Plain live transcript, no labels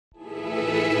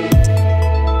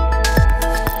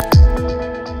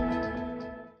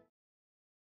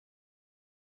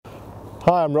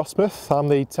Hi, I'm Ross Smith. I'm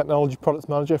the Technology Products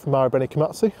Manager from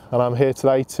Komatsu, and I'm here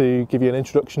today to give you an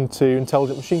introduction to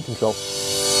intelligent machine control.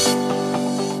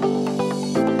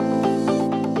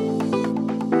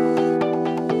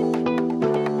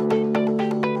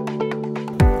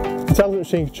 Intelligent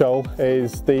machine control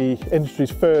is the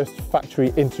industry's first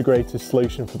factory integrated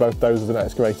solution for both dozers and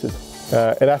excavators.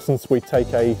 In essence, we take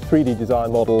a 3D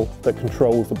design model that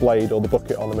controls the blade or the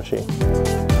bucket on the machine.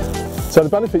 So the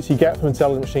benefits you get from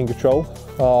intelligent machine control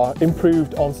are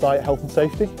improved on-site health and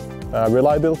safety,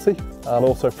 reliability, and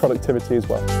also productivity as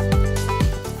well.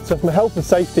 So from a health and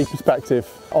safety perspective,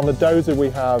 on the dozer we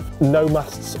have no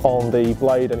masts on the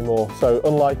blade anymore. So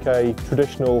unlike a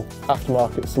traditional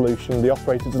aftermarket solution, the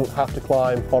operator doesn't have to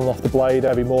climb on and off the blade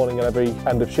every morning and every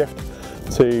end of shift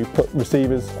to put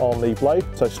receivers on the blade.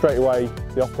 So straight away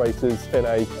the operator's in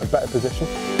a better position.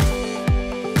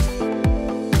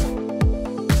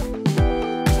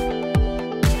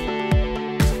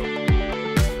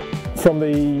 From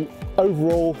the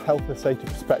overall health and safety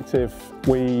perspective,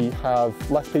 we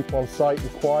have less people on site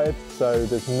required, so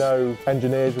there's no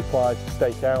engineers required to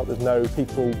stake out, there's no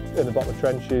people in the bottom of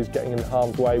trenches getting in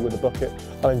harm's way with a bucket,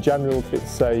 and in general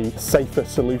it's a safer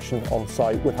solution on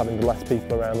site with having less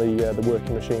people around the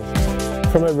working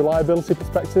machines. From a reliability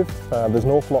perspective, there's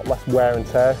an awful lot less wear and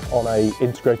tear on an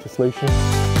integrated solution.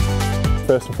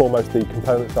 First and foremost, the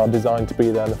components are designed to be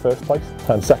there in the first place,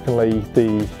 and secondly,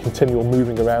 the continual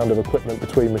moving around of equipment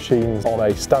between machines on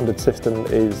a standard system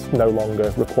is no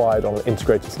longer required on an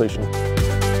integrated solution.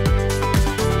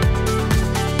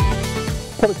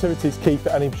 Productivity is key for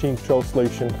any machine control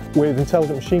solution. With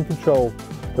intelligent machine control,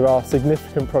 there are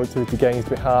significant productivity gains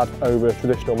to be had over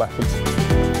traditional methods.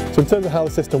 So in terms of how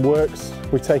the system works,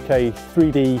 we take a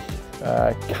 3D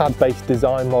CAD-based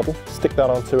design model, stick that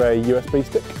onto a USB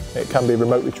stick. It can be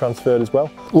remotely transferred as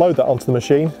well. Load that onto the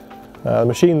machine. The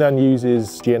machine then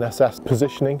uses GNSS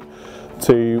positioning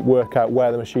to work out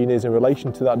where the machine is in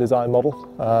relation to that design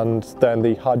model, and then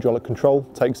the hydraulic control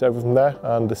takes over from there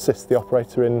and assists the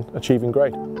operator in achieving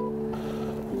grade.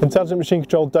 Intelligent machine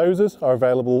control dozers are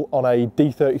available on a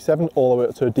D37 all the way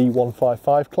up to a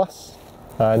D155 class.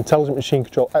 Intelligent machine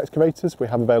control excavators we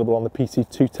have available on the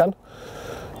PC210.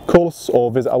 Call us or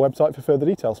visit our website for further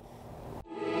details.